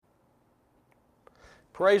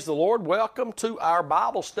Praise the Lord. Welcome to our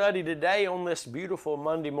Bible study today on this beautiful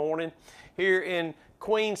Monday morning here in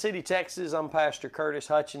Queen City, Texas. I'm Pastor Curtis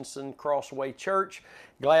Hutchinson, Crossway Church.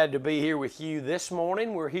 Glad to be here with you this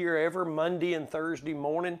morning. We're here every Monday and Thursday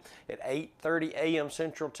morning at 8:30 a.m.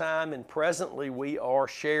 Central Time, and presently we are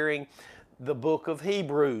sharing the book of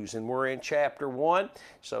Hebrews, and we're in chapter 1.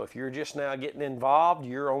 So if you're just now getting involved,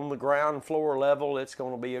 you're on the ground floor level. It's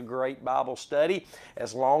going to be a great Bible study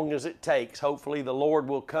as long as it takes. Hopefully the Lord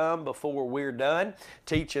will come before we're done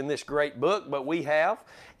teaching this great book, but we have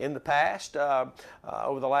in the past,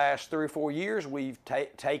 over the last 3 or 4 years, we've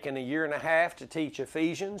taken a year and a half to teach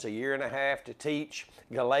Ephesians, a year and a half to teach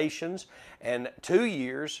Galatians, and 2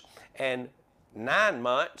 years and 9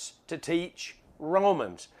 months to teach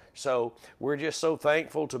Romans. So we're just so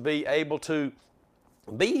thankful to be able to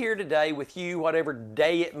be here today with you, whatever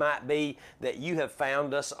day it might be that you have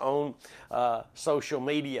found us on social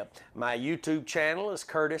media. My YouTube channel is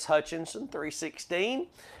Curtis Hutchinson 316,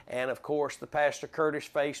 and of course the Pastor Curtis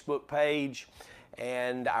Facebook page,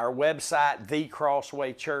 and our website,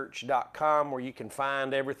 thecrosswaychurch.com, where you can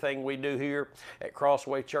find everything we do here at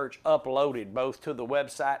Crossway Church uploaded both to the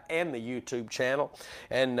website and the YouTube channel.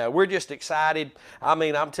 And we're just excited. I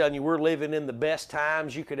mean, I'm telling you, we're living in the best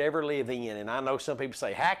times you could ever live in. And I know some people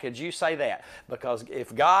say, how could you say that? Because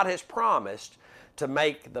if God has promised to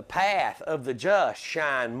make the path of the just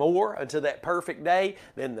shine more unto that perfect day,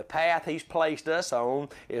 then the path He's placed us on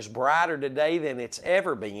is brighter today than it's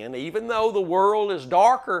ever been, even though the world is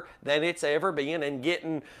darker than it's ever been and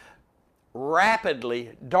getting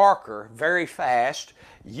rapidly darker very fast.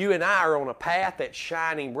 You and I are on a path that's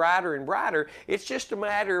shining brighter and brighter. It's just a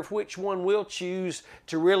matter of which one we'll choose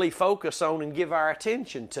to really focus on and give our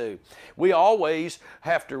attention to. We always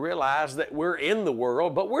have to realize that we're in the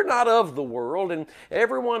world, but we're not of the world. And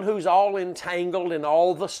everyone who's all entangled in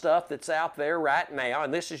all the stuff that's out there right now,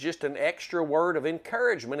 and this is just an extra word of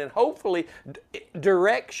encouragement and hopefully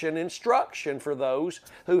direction, instruction for those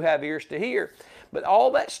who have ears to hear. But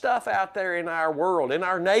all that stuff out there in our world, in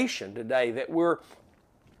our nation today that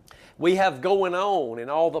we have going on,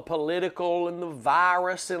 and all the political and the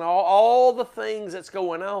virus and all the things that's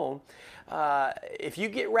going on, if you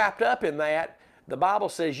get wrapped up in that, the Bible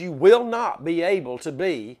says you will not be able to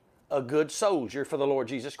be a good soldier for the Lord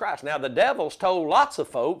Jesus Christ. Now, the devil's told lots of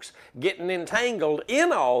folks getting entangled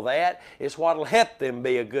in all that is what will help them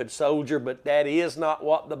be a good soldier, but that is not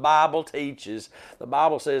what the Bible teaches. The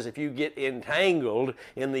Bible says if you get entangled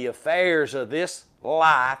in the affairs of this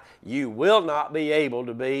life, you will not be able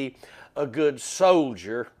to be a good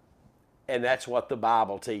soldier. And that's what the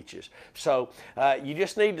Bible teaches. So you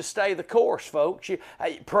just need to stay the course, folks. You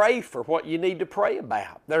pray for what you need to pray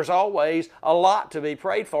about. There's always a lot to be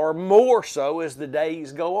prayed for, more so as the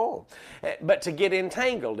days go on. But to get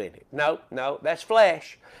entangled in it, no, that's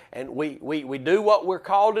flesh. And we do what we're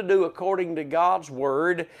called to do according to God's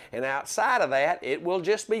Word. And outside of that, it will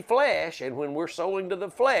just be flesh. And when we're sowing to the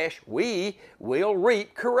flesh, we will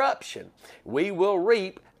reap corruption. We will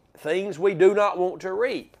reap things we do not want to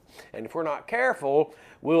reap. And if we're not careful,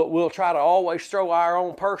 we'll try to always throw our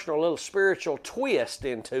own personal little spiritual twist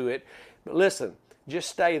into it. But listen, just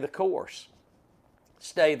stay the course.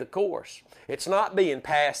 Stay the course. It's not being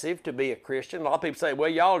passive to be a Christian. A lot of people say, well,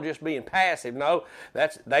 y'all are just being passive. No,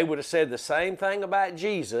 they would have said the same thing about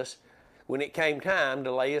Jesus when it came time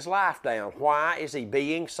to lay His life down. Why is He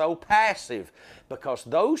being so passive? Because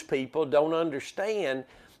those people don't understand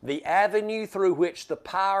the avenue through which the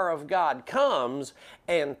power of God comes,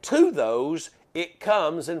 and to those it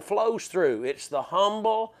comes and flows through. It's the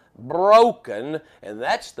humble, broken, and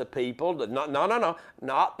that's the people that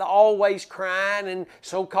not the always crying and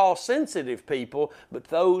so-called sensitive people, but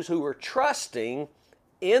those who are trusting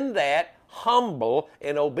in that humble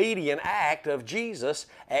and obedient act of Jesus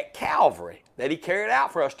at Calvary that He carried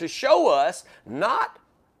out for us to show us not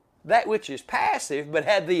that which is passive, but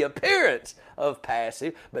had the appearance of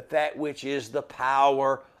passive, but that which is the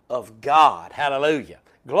power of God. Hallelujah.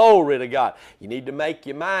 Glory to God. You need to make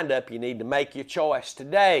your mind up. You need to make your choice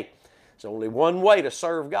today. There's only one way to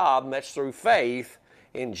serve God, and that's through faith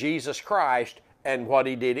in Jesus Christ and what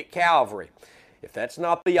He did at Calvary. If that's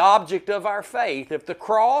not the object of our faith, if the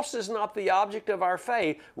cross is not the object of our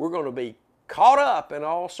faith, we're going to be caught up in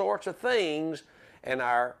all sorts of things, and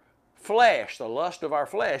our flesh, the lust of our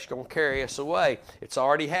flesh, going to carry us away. It's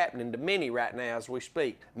already happening to many right now as we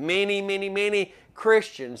speak. Many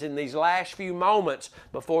Christians in these last few moments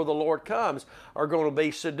before the Lord comes are going to be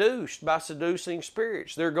seduced by seducing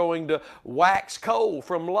spirits. They're going to wax cold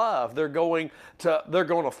from love. They're going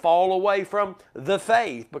to fall away from the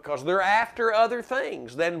faith because they're after other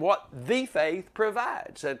things than what the faith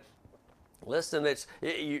provides. And Listen,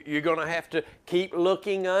 you're going to have to keep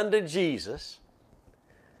looking unto Jesus,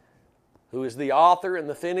 who is the author and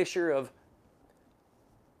the finisher of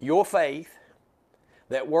your faith,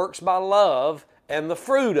 that works by love, and the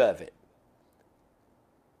fruit of it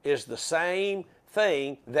is the same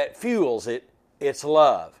thing that fuels it. It's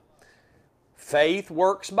love. Faith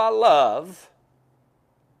works by love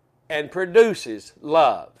and produces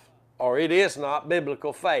love, or it is not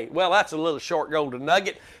biblical faith. Well, that's a little short golden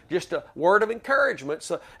nugget, just a word of encouragement.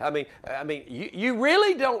 So, I mean, you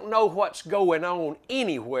really don't know what's going on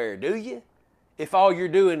anywhere, do you? If all you're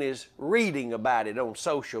doing is reading about it on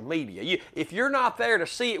social media. If you're not there to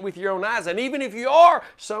see it with your own eyes, and even if you are,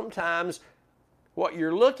 sometimes what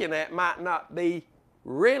you're looking at might not be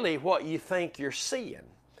really what you think you're seeing.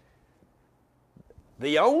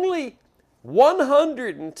 The only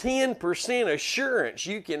 110% assurance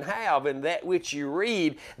you can have in that which you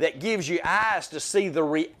read that gives you eyes to see the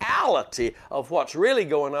reality of what's really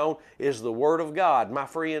going on is the Word of God. My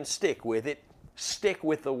friends, stick with it. Stick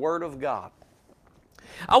with the Word of God.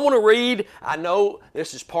 I want to read, I know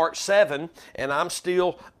this is part 7, and I'm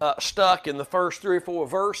still stuck in the first 3 or 4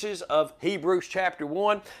 verses of Hebrews chapter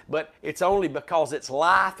 1, but it's only because it's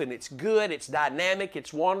life and it's good, it's dynamic,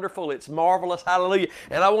 it's wonderful, it's marvelous, hallelujah.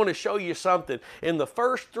 And I want to show you something. In the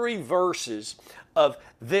first 3 verses of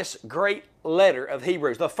this great letter of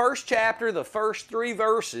Hebrews, the first chapter, the first 3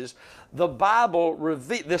 verses, the Bible,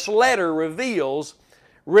 this letter reveals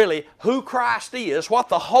really who Christ is, what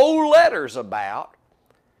the whole letter's about.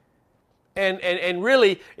 And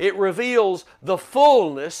really, it reveals the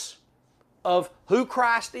fullness of who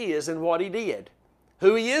Christ is and what He did,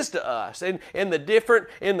 who He is to us, and in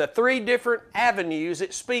the 3 different avenues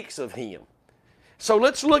it speaks of Him. So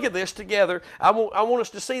let's look at this together. I want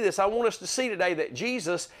us to see this. I want us to see today that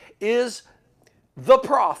Jesus is the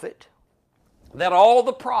prophet that all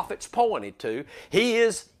the prophets pointed to. He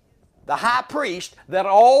is the high priest that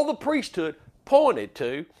all the priesthood pointed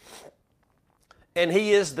to. And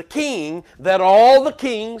He is the king that all the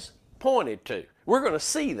kings pointed to. We're going to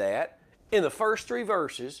see that in the first 3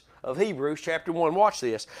 verses of Hebrews chapter 1. Watch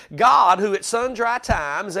this. God, who at sundry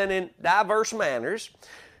times and in diverse manners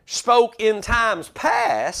spoke in times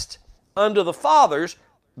past unto the fathers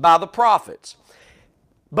by the prophets.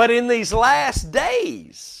 But in these last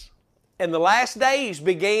days, and the last days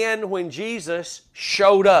began when Jesus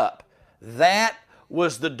showed up. That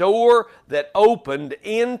was the door that opened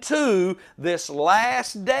into this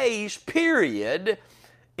last days period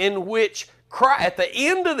in which Christ, at the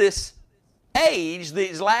end of this age,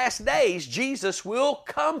 these last days, Jesus will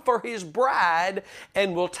come for His bride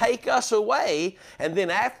and will take us away. And then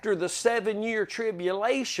after the 7-year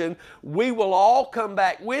tribulation, we will all come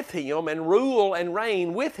back with Him and rule and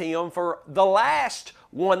reign with Him for the last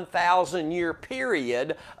 1,000-year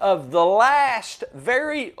period of the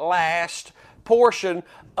very last portion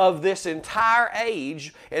of this entire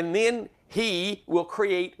age, and then He will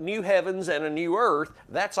create new heavens and a new earth.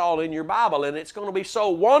 That's all in your Bible, and it's going to be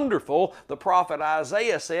so wonderful, the prophet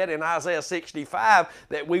Isaiah said in Isaiah 65,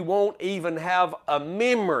 that we won't even have a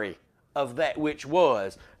memory of that which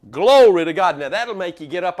was. Glory to God. Now that'll make you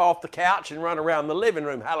get up off the couch and run around the living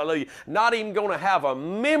room. Hallelujah. Not even going to have a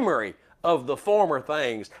memory of the former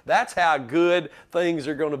things. That's how good things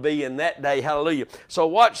are going to be in that day. Hallelujah. So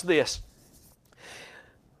watch this.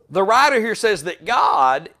 The writer here says that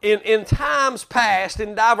God, in times past,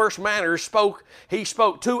 in diverse manners, He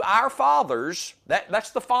spoke to our fathers. That's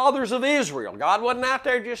the fathers of Israel. God wasn't out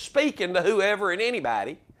there just speaking to whoever and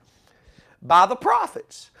anybody. By the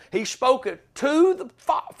prophets. He spoke to the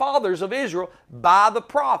fathers of Israel by the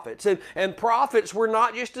prophets. And prophets were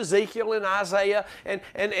not just Ezekiel and Isaiah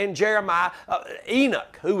and Jeremiah.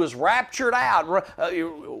 Enoch, who was raptured out.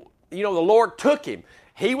 The Lord took him.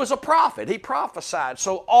 He was a prophet. He prophesied.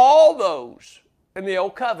 So all those in the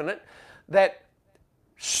Old Covenant that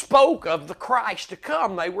spoke of the Christ to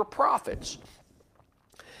come, they were prophets.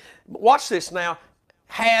 Watch this now.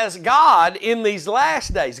 Has God in these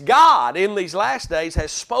last days,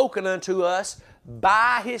 has spoken unto us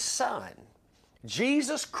by His Son.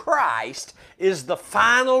 Jesus Christ is the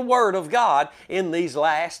final word of God in these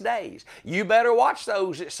last days. You better watch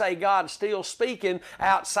those that say God's still speaking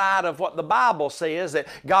outside of what the Bible says, that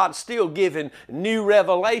God's still giving new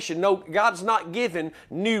revelation. No, God's not giving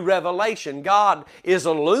new revelation. God is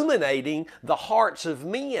illuminating the hearts of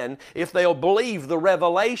men if they'll believe the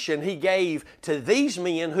revelation He gave to these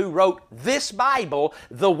men who wrote this Bible,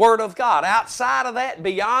 the Word of God. Outside of that,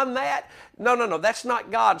 beyond that, No. That's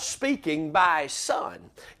not God speaking by His Son.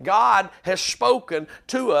 God has spoken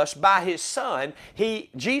to us by His Son.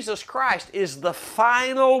 Jesus Christ is the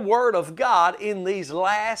final Word of God in these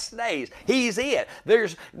last days. He's it.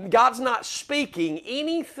 God's not speaking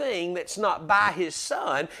anything that's not by His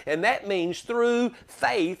Son, and that means through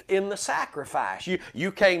faith in the sacrifice.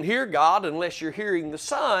 You can't hear God unless you're hearing the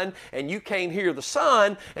Son, and you can't hear the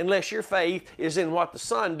Son unless your faith is in what the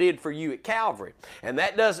Son did for you at Calvary. And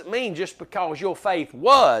that doesn't mean just because your faith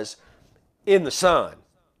was in the Son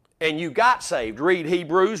and you got saved. Read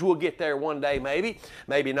Hebrews. We'll get there one day,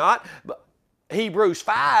 maybe not. But Hebrews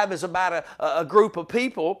 5 is about a group of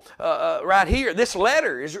people right here. This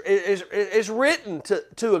letter is written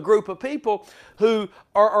to a group of people who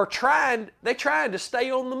are trying to stay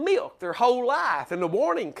on the milk their whole life. And the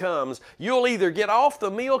warning comes, you'll either get off the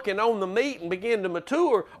milk and on the meat and begin to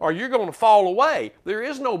mature, or you're going to fall away. There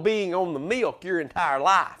is no being on the milk your entire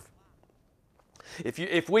life.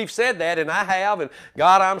 If we've said that, and I have, and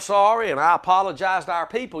God, I'm sorry, and I apologized to our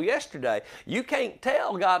people yesterday, you can't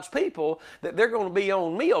tell God's people that they're going to be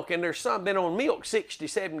on milk, and there's some been on milk 60,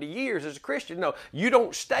 70 years as a Christian. No, you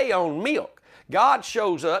don't stay on milk. God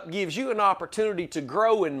shows up, gives you an opportunity to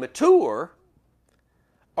grow and mature,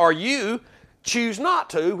 or you choose not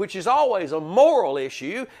to, which is always a moral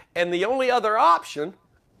issue, and the only other option,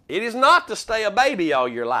 it is not to stay a baby all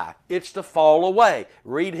your life. It's to fall away.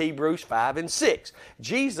 Read Hebrews 5 and 6.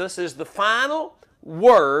 Jesus is the final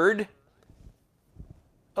Word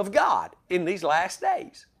of God in these last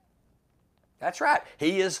days. That's right.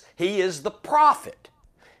 He is the prophet.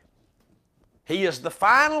 He is the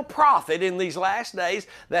final prophet in these last days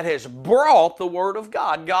that has brought the Word of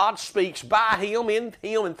God. God speaks by Him, in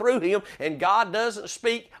Him, and through Him, and God doesn't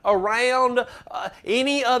speak around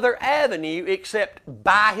any other avenue except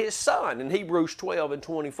by His Son. And Hebrews 12 and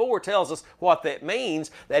 24 tells us what that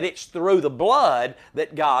means, that it's through the blood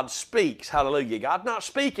that God speaks. Hallelujah. God's not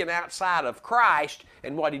speaking outside of Christ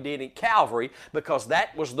and what He did in Calvary, because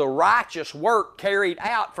that was the righteous work carried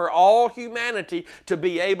out for all humanity to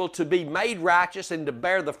be able to be made righteous and to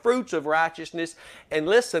bear the fruits of righteousness. And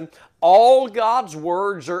listen, all God's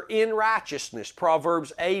words are in righteousness,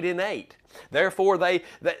 Proverbs 8 and 8. Therefore,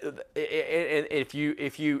 if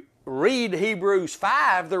you read Hebrews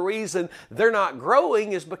 5, the reason they're not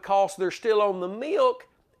growing is because they're still on the milk.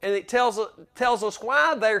 And it tells us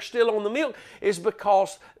why they're still on the milk is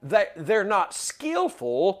because they're not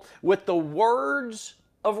skillful with the words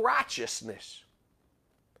of righteousness.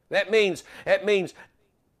 That means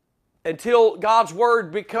until God's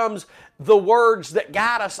Word becomes the words that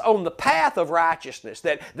guide us on the path of righteousness,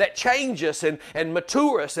 that change us and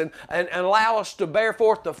mature us and allow us to bear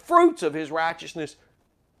forth the fruits of His righteousness,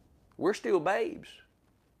 we're still babes.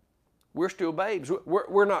 We're still babes.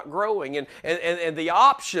 We're not growing. And the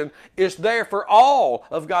option is there for all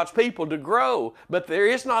of God's people to grow. But there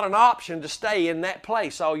is not an option to stay in that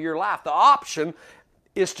place all your life. The option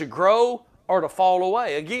is to grow or to fall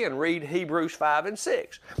away. Again, read Hebrews 5 and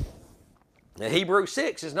 6. Now, Hebrews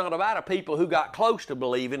 6 is not about a people who got close to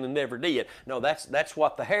believing and never did. No, that's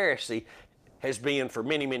what the heresy has been for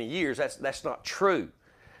many, many years. That's not true.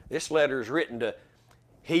 This letter is written to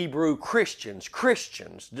Hebrew Christians.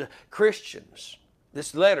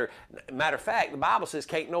 This letter, matter of fact, the Bible says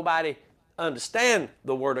can't nobody understand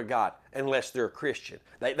the Word of God unless they're a Christian.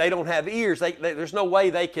 They don't have ears. There's no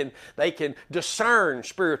way they can discern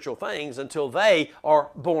spiritual things until they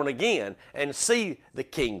are born again and see the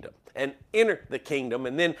kingdom and enter the kingdom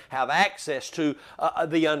and then have access to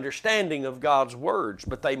the understanding of God's words.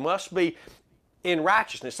 But they must be in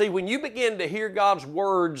righteousness. See, when you begin to hear God's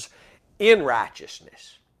words in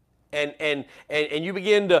righteousness, and you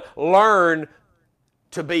begin to learn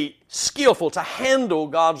to be skillful, to handle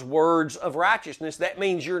God's words of righteousness, that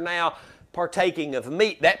means you're now partaking of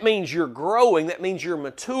meat. That means you're growing. That means you're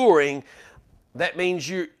maturing. That means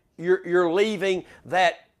you're leaving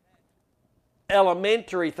that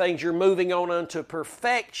elementary things. You're moving on unto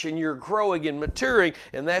perfection. You're growing and maturing,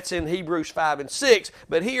 and that's in Hebrews 5 and 6.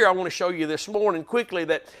 But here I want to show you this morning quickly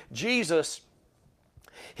that Jesus,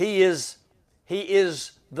 He is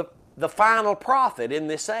the final prophet in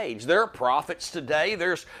this age. There are prophets today.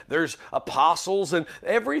 There's apostles, and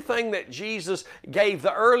everything that Jesus gave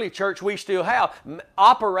the early church we still have,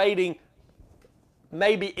 operating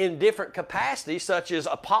maybe in different capacities, such as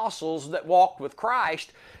apostles that walked with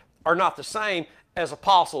Christ are not the same as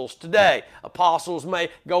apostles today. Apostles may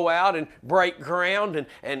go out and break ground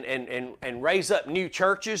and raise up new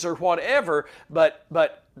churches or whatever, but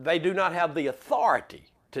they do not have the authority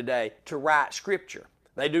today to write Scripture.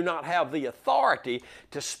 They do not have the authority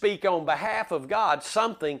to speak on behalf of God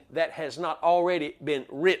something that has not already been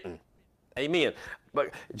written. Amen.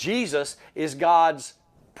 But Jesus is God's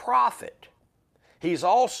prophet. He's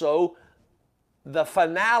also the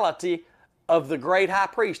finality of the great high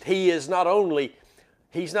priest. He's not only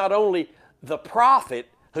the prophet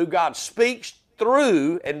who God speaks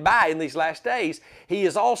through and by in these last days, he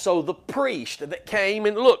is also the priest that came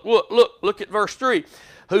and look at verse 3,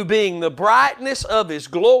 who being the brightness of his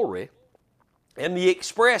glory and the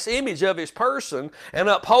express image of his person, and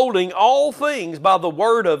upholding all things by the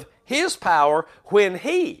word of his power, when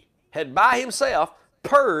he had by himself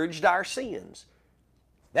purged our sins.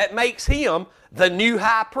 That makes him the new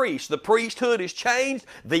high priest. The priesthood is changed.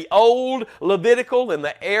 The old Levitical and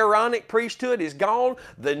the Aaronic priesthood is gone.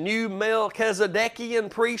 The new Melchizedekian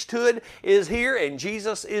priesthood is here, and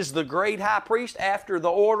Jesus is the great high priest after the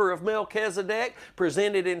order of Melchizedek,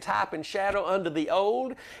 presented in type and shadow under the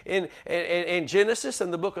old. In Genesis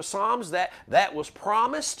and the book of Psalms, that was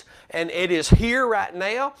promised, and it is here right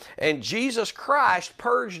now. And Jesus Christ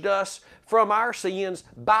purged us from our sins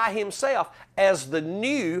by himself as the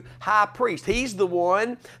new high priest. He's the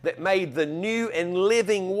one that made the new and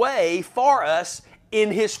living way for us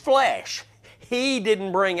in his flesh. He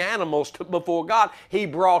didn't bring animals before God. He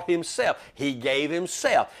brought himself. He gave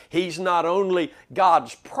himself. He's not only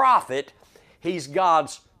God's prophet, he's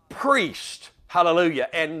God's priest. Hallelujah.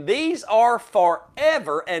 And these are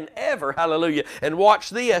forever and ever. Hallelujah. And watch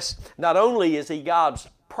this. Not only is he God's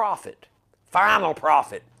prophet, final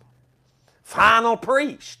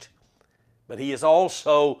priest, but he is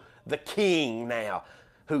also the king now,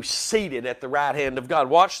 who's seated at the right hand of God.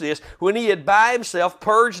 Watch this. When he had by himself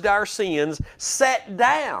purged our sins, sat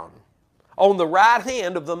down on the right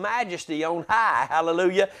hand of the majesty on high.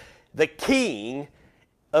 Hallelujah. The King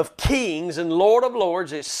of kings and Lord of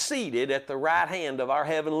lords is seated at the right hand of our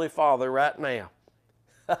Heavenly Father right now.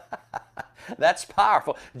 That's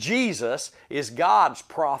powerful. Jesus is God's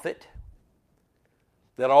prophet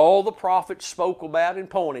that all the prophets spoke about and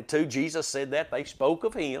pointed to. Jesus said that. They spoke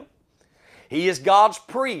of him. He is God's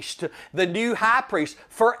priest, the new high priest,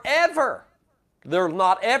 forever. There will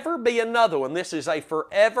not ever be another one. This is a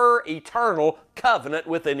forever, eternal covenant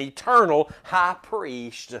with an eternal high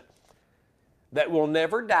priest that will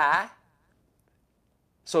never die,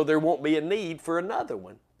 so there won't be a need for another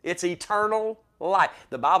one. It's eternal life.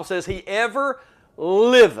 The Bible says he ever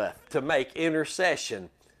liveth to make intercession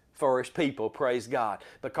for his people, praise God,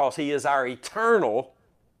 because he is our eternal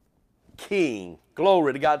King.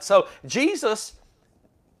 Glory to God. So Jesus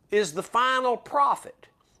is the final prophet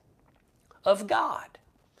of God.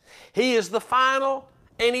 He is the final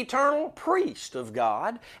and eternal priest of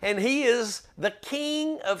God, and he is the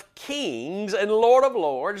King of kings and Lord of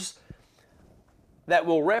lords that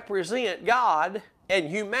will represent God and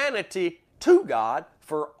humanity to God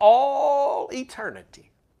for all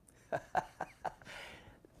eternity.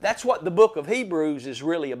 That's what the book of Hebrews is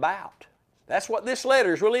really about. That's what this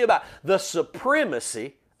letter is really about. The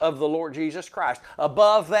supremacy of the Lord Jesus Christ,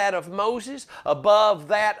 above that of Moses, above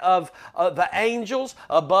that of the angels,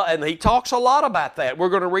 and he talks a lot about that. We're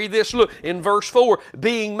going to read this, look, in verse 4,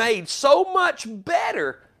 being made so much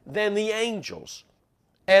better than the angels,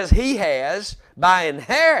 as he has by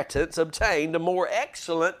inheritance obtained a more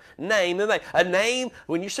excellent name than they. A name,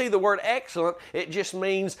 when you see the word excellent, it just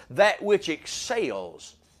means that which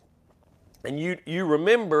excels. And you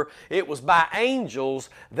remember it was by angels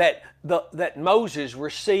that Moses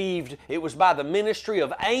received, it was by the ministry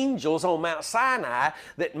of angels on Mount Sinai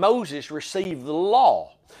that Moses received the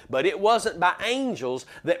law. But it wasn't by angels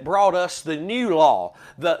that brought us the new law,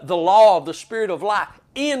 the law of the Spirit of life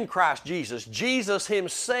in Christ Jesus. Jesus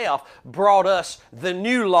himself brought us the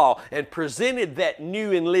new law and presented that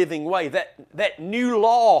new and living way, that new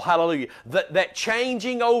law, hallelujah, that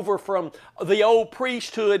changing over from the old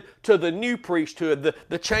priesthood to the new priesthood,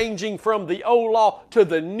 the changing from the old law to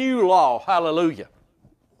the new law, hallelujah.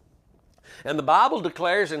 And the Bible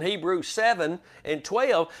declares in Hebrews 7 and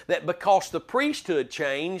 12 that because the priesthood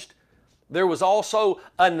changed, there was also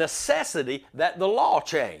a necessity that the law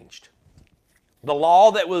changed. The law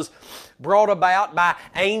that was brought about by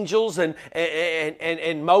angels and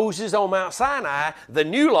Moses on Mount Sinai, the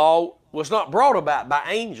new law was not brought about by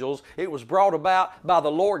angels. It was brought about by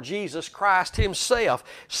the Lord Jesus Christ himself,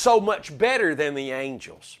 so much better than the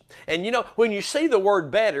angels. And you know, when you see the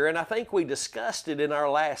word better, and I think we discussed it in our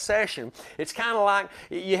last session, it's kind of like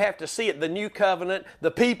you have to see it, the new covenant,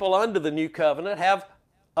 the people under the new covenant have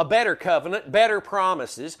a better covenant, better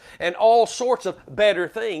promises, and all sorts of better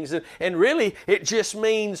things. And really, it just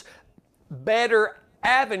means better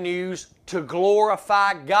avenues to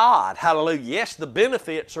glorify God. Hallelujah. Yes, the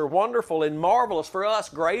benefits are wonderful and marvelous for us,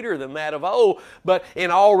 greater than that of old, but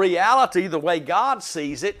in all reality, the way God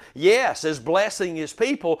sees it, yes, as blessing His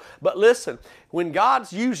people. But listen, when God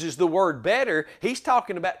uses the word better, He's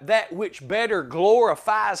talking about that which better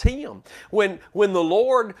glorifies Him. When the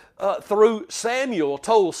Lord, through Samuel,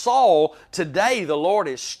 told Saul, today the Lord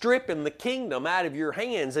is stripping the kingdom out of your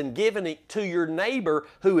hands and giving it to your neighbor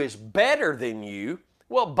who is better than you,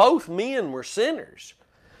 well, both men were sinners.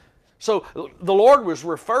 So the Lord was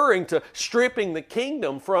referring to stripping the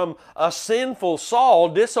kingdom from a sinful Saul,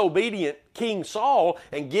 disobedient King Saul,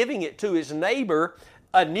 and giving it to his neighbor,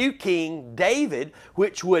 a new king, David,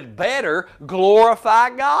 which would better glorify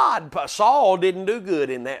God. But Saul didn't do good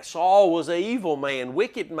in that. Saul was an evil man,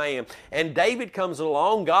 wicked man. And David comes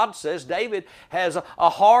along. God says David has a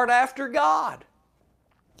heart after God.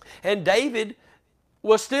 And David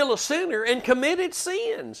was still a sinner and committed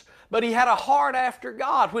sins. But he had a heart after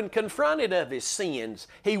God. When confronted of his sins,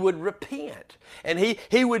 he would repent. And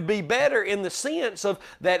he would be better in the sense of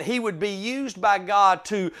that he would be used by God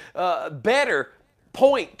to better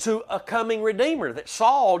point to a coming Redeemer that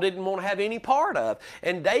Saul didn't want to have any part of.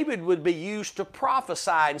 And David would be used to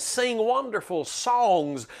prophesy and sing wonderful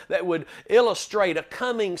songs that would illustrate a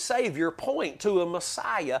coming Savior, point to a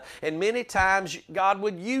Messiah. And many times God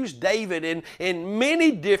would use David in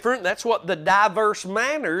many different, that's what the diverse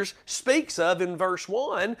manners speaks of in verse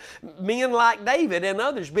 1, men like David and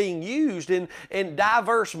others being used in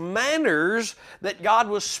diverse manners that God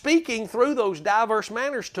was speaking through those diverse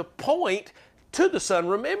manners to point to the Son.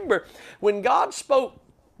 Remember, when God spoke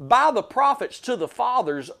by the prophets to the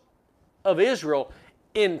fathers of Israel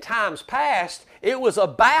in times past, it was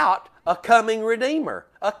about a coming Redeemer.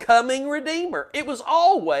 A coming Redeemer. It was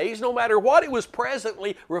always, no matter what it was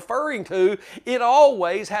presently referring to, it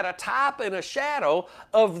always had a type and a shadow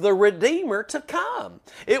of the Redeemer to come.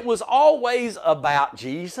 It was always about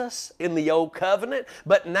Jesus in the Old Covenant,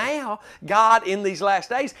 but now God in these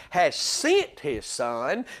last days has sent His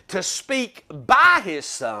Son to speak by His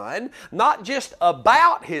Son, not just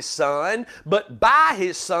about His Son, but by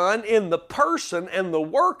His Son in the person and the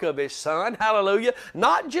work of His Son. Hallelujah.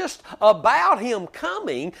 Not just about Him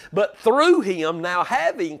coming, but through Him now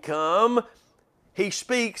having come, He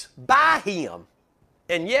speaks by Him.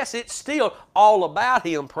 And yes, it's still all about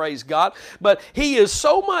Him, praise God, but He is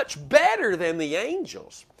so much better than the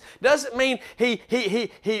angels. Doesn't mean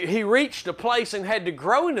he reached a place and had to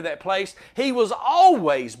grow into that place. He was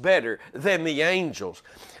always better than the angels.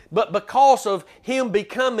 But because of Him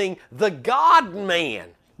becoming the God-man,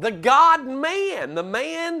 the God-man, the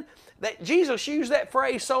man that Jesus used that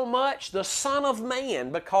phrase so much, the Son of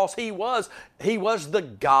Man, because He was the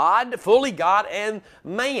God, fully God, and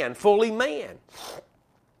man, fully man.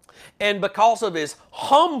 And because of His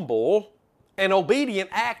humble and obedient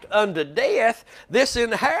act unto death, this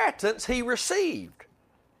inheritance He received.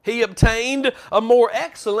 He obtained a more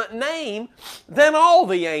excellent name than all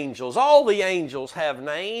the angels. All the angels have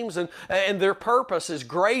names, and their purpose is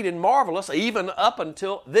great and marvelous, even up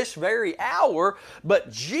until this very hour.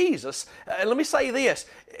 But Jesus, let me say this,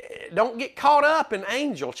 don't get caught up in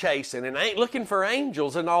angel chasing and ain't looking for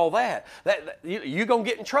angels and all that. You're going to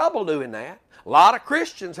get in trouble doing that. A lot of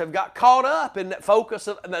Christians have got caught up in that focus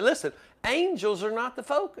of, now listen, angels are not the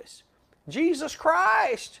focus. Jesus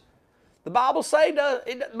Christ. The Bible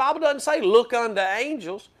doesn't say look unto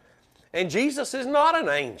angels, and Jesus is not an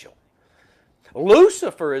angel.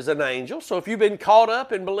 Lucifer is an angel, so if you've been caught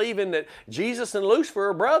up in believing that Jesus and Lucifer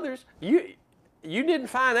are brothers, you didn't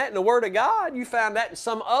find that in the Word of God. You found that in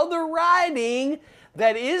some other writing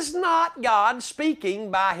that is not God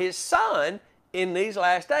speaking by His Son in these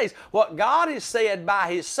last days. What God has said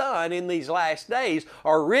by His Son in these last days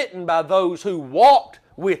are written by those who walked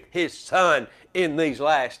with His Son in these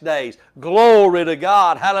last days. Glory to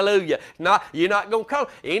God. Hallelujah. You're not going to come.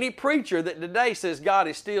 Any preacher that today says God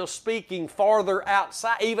is still speaking farther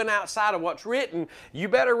outside, even outside of what's written, you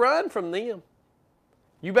better run from them.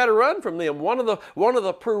 You better run from them. One of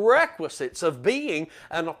the prerequisites of being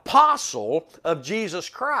an apostle of Jesus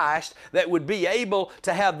Christ that would be able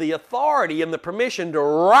to have the authority and the permission to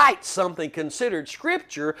write something considered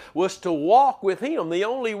Scripture was to walk with Him. The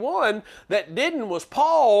only one that didn't was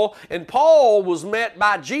Paul, and Paul was met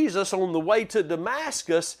by Jesus on the way to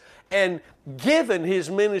Damascus and given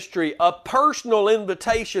his ministry a personal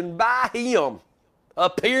invitation by Him,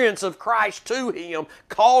 appearance of Christ to him,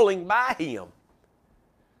 calling by Him.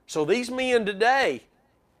 So these men today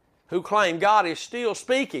who claim God is still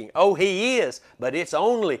speaking, oh, He is, but it's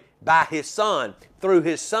only by His Son, through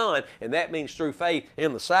His Son, and that means through faith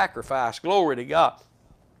in the sacrifice. Glory to God.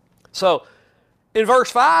 So in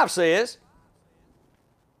verse 5 says,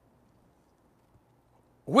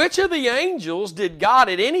 which of the angels did God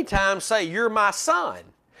at any time say, you're my son?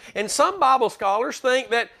 And some Bible scholars think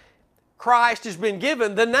that Christ has been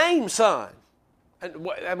given the name Son. And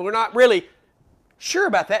we're not really sure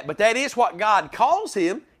about that, but that is what God calls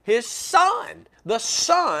him, his Son, the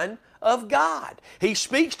Son of God. He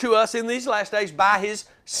speaks to us in these last days by his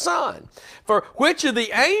Son. For which of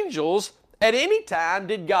the angels at any time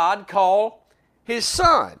did God call his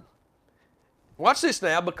Son? Watch this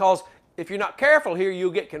now, because if you're not careful here,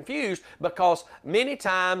 you'll get confused, because many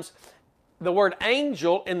times the word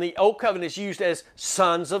angel in the Old Covenant is used as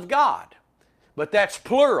sons of God. But that's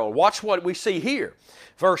plural. Watch what we see here.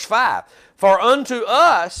 Verse 5. For unto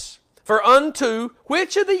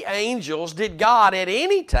which of the angels did God at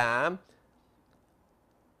any time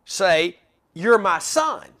say, you're my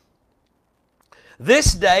son?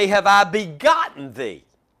 This day have I begotten thee.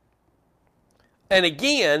 And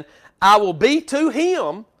again, I will be to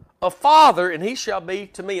him a father, and he shall be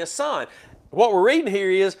to me a son. What we're reading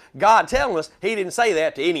here is God telling us he didn't say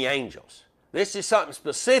that to any angels. This is something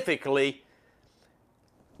specifically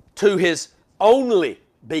to his only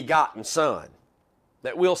begotten Son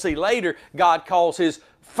that we'll see later God calls his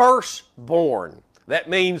firstborn. That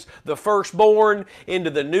means the firstborn into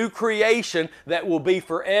the new creation that will be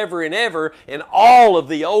forever and ever, and all of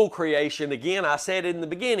the old creation, again, I said in the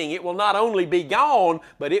beginning, it will not only be gone,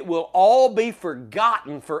 but it will all be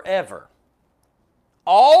forgotten forever.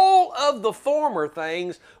 All of the former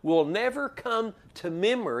things will never come to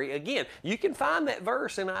memory again. You can find that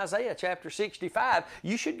verse in Isaiah chapter 65.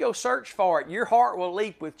 You should go search for it. Your heart will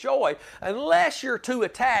leap with joy unless you're too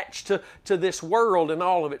attached to this world and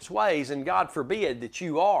all of its ways, and God forbid that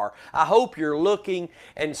you are. I hope you're looking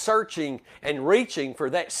and searching and reaching for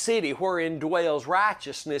that city wherein dwells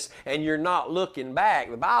righteousness, and you're not looking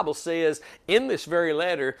back. The Bible says in this very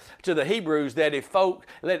letter to the Hebrews that if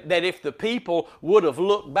the people would have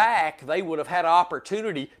looked back, they would have had an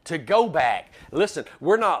opportunity to go back. Listen,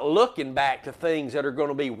 we're not looking back to things that are going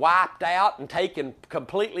to be wiped out and taken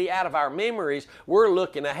completely out of our memories. We're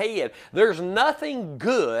looking ahead. There's nothing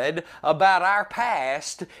good about our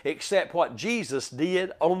past except what Jesus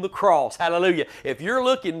did on the cross. Hallelujah. If you're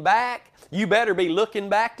looking back, you better be looking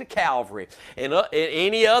back to Calvary. And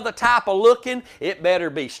any other type of looking, it better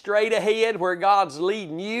be straight ahead where God's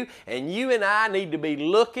leading you. And you and I need to be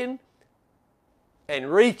looking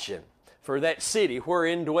and reaching for that city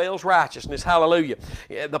wherein dwells righteousness. Hallelujah.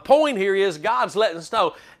 The point here is God's letting us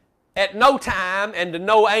know at no time and to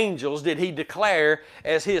no angels did he declare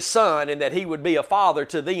as his son and that he would be a father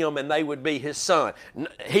to them and they would be his son.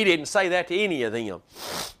 He didn't say that to any of them.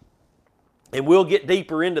 And we'll get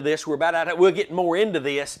deeper into this. We'll get more into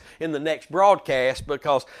this in the next broadcast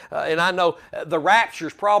because, and I know the rapture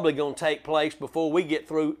is probably going to take place before we get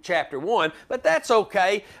through chapter 1, but that's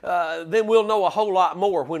okay. Then we'll know a whole lot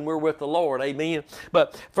more when we're with the Lord. Amen.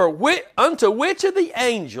 But unto which of the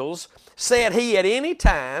angels said he at any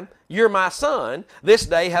time, you're my son, this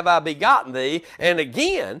day have I begotten thee, and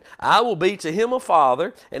again I will be to him a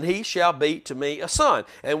father, and he shall be to me a son.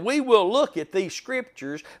 And we will look at these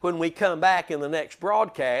scriptures when we come back in the next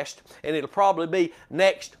broadcast, and it'll probably be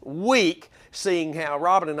next week, seeing how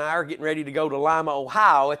Robin and I are getting ready to go to Lima,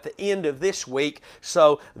 Ohio at the end of this week.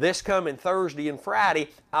 So this coming Thursday and Friday,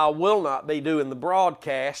 I will not be doing the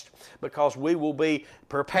broadcast because we will be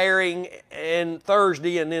preparing and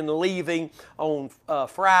Thursday and then leaving on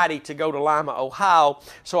Friday to go to Lima, Ohio.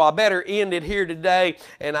 So I better end it here today,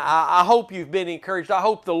 and I hope you've been encouraged. I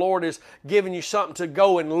hope the Lord has given you something to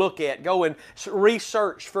go and look at, go and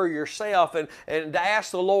research for yourself, and to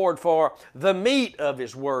ask the Lord for the meat of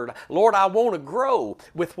His Word. Lord, I want to grow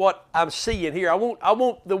with what I'm seeing here. I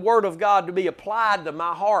want the Word of God to be applied to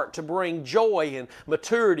my heart to bring joy and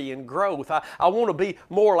maturity and growth. I want to be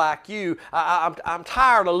more like you. I'm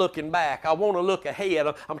tired of looking back. I want to look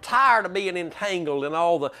ahead. I'm tired of being entangled in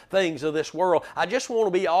all the things of this world. I just want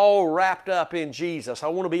to be all wrapped up in Jesus. I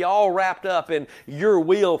want to be all wrapped up in your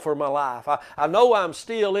will for my life. I know I'm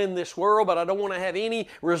still in this world, but I don't want to have any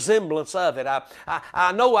resemblance of it.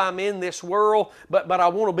 I know I'm in this world, but I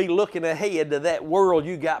want to be looking ahead to that world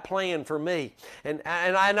you got planned for me. And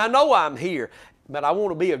I know I'm here, but I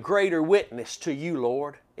want to be a greater witness to you,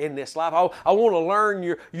 Lord, in this life. I want to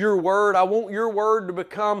learn your word. I want your word to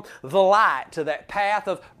become the light to that path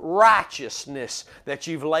of righteousness that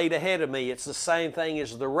you've laid ahead of me. It's the same thing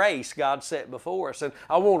as the race God set before us. And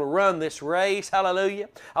I want to run this race, hallelujah.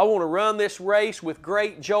 I want to run this race with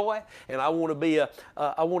great joy, and I want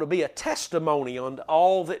to be a testimony unto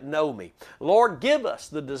all that know me. Lord, give us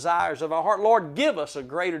the desires of our heart. Lord, give us a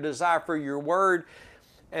greater desire for your word.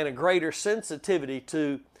 and a greater sensitivity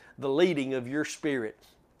to the leading of your Spirit.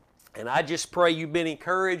 And I just pray you've been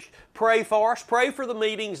encouraged. Pray for us. Pray for the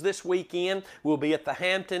meetings this weekend. We'll be at the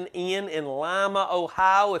Hampton Inn in Lima,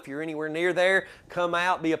 Ohio. If you're anywhere near there, come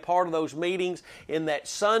out, be a part of those meetings. In that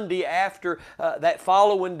Sunday after, that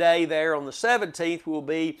following day there on the 17th, we'll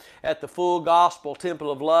be at the Full Gospel Temple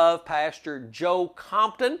of Love, Pastor Joe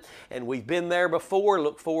Compton. And we've been there before.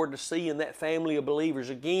 Look forward to seeing that family of believers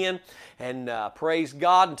again. And praise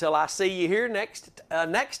God, until I see you here next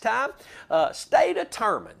time, stay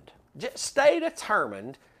determined. Just stay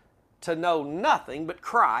determined to know nothing but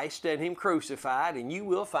Christ and Him crucified, and you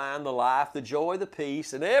will find the life, the joy, the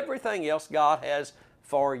peace, and everything else God has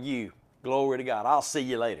for you. Glory to God. I'll see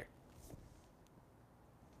you later.